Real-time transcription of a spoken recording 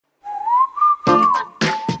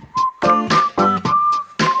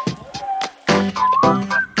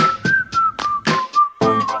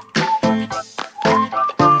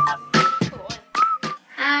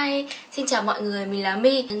chào mọi người, mình là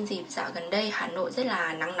My. Nhân dịp dạo gần đây Hà Nội rất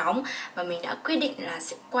là nắng nóng và mình đã quyết định là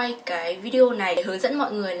sẽ quay cái video này để hướng dẫn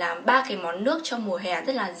mọi người làm 3 cái món nước cho mùa hè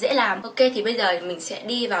rất là dễ làm. Ok, thì bây giờ mình sẽ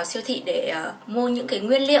đi vào siêu thị để mua những cái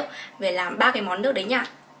nguyên liệu về làm 3 cái món nước đấy nha.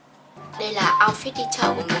 Đây là outfit đi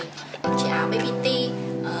chợ của mình, một chiếc áo baby tee,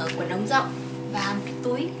 quần ống rộng và một cái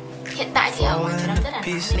túi. Hiện tại thì ở ngoài trời đang rất là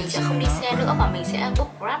nắng, mình sẽ không đi xe nữa và mình sẽ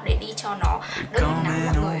book Grab để đi cho nó đỡ bị nắng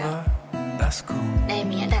mọi người ạ. Đây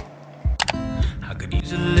mình đã đặt. I could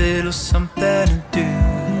use a little something to do.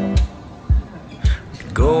 We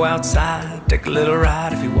could go outside, take a little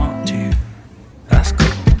ride if you want to. That's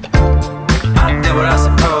cool. I did what I was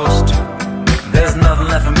supposed to. There's nothing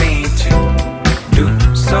left for me to do.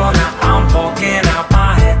 So now I'm walking out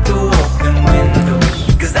my head through open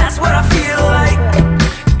windows, 'cause that's what I feel like.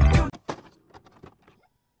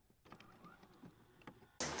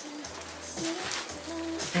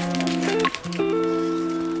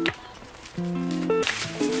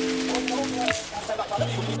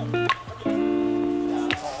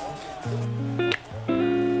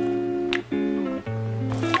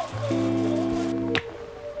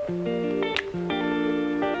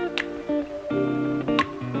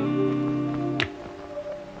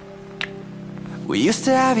 We used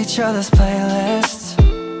to have each other's playlists.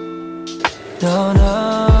 No,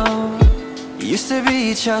 no. We used to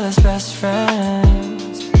be each other's best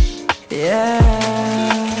friends. Yeah.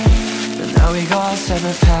 But now we go our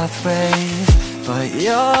separate pathways. But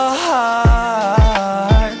your heart's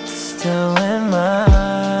still in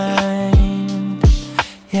mine.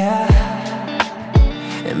 Yeah.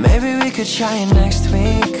 And maybe we could try it next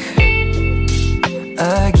week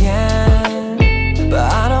again.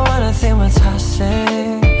 But I don't wanna think we're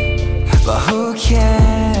toxic, but who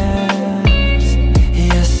cares?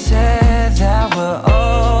 You said that we're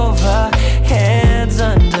over, hands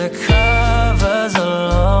under covers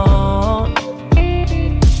alone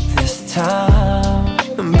this time.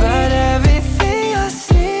 But everything I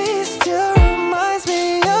see still reminds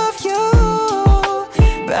me of you.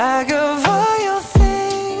 Bag of all your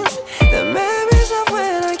things, the memories of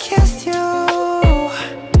when I kissed you.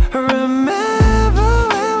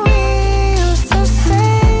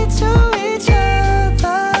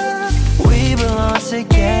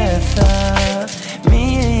 Together, me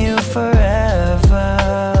and you forever.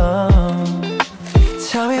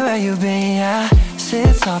 Tell me where you've been, yeah,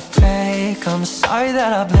 since our break. I'm sorry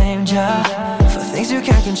that I blamed ya for things you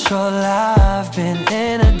can't control. I've been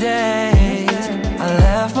in a daze. I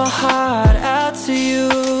left my heart out to you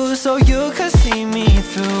so you could see me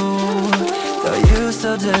through. Though you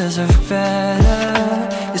still deserve better,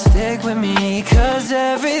 you stick with me, 'cause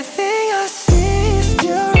everything I see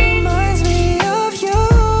still reminds me of you.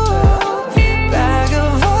 Bag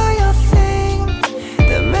of all your things,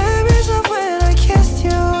 the memories of when I kissed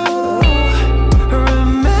you.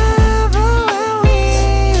 Remember when we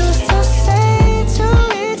used to say to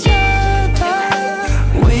each other,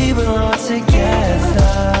 we belong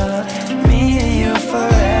together, me and you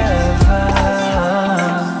forever.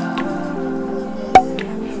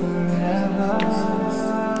 Forever.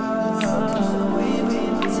 We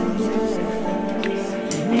belong together,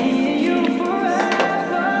 me and you forever.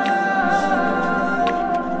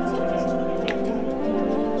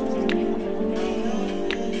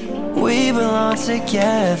 We belong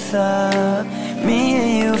together, me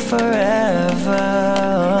and you forever.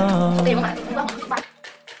 Ok đúng không ạ? Đúng không?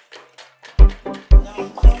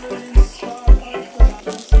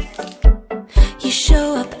 You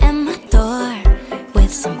show up at my door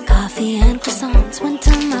with some coffee and croissants. Went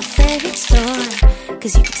to my favorite store,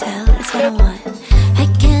 'cause you could tell it's what I want.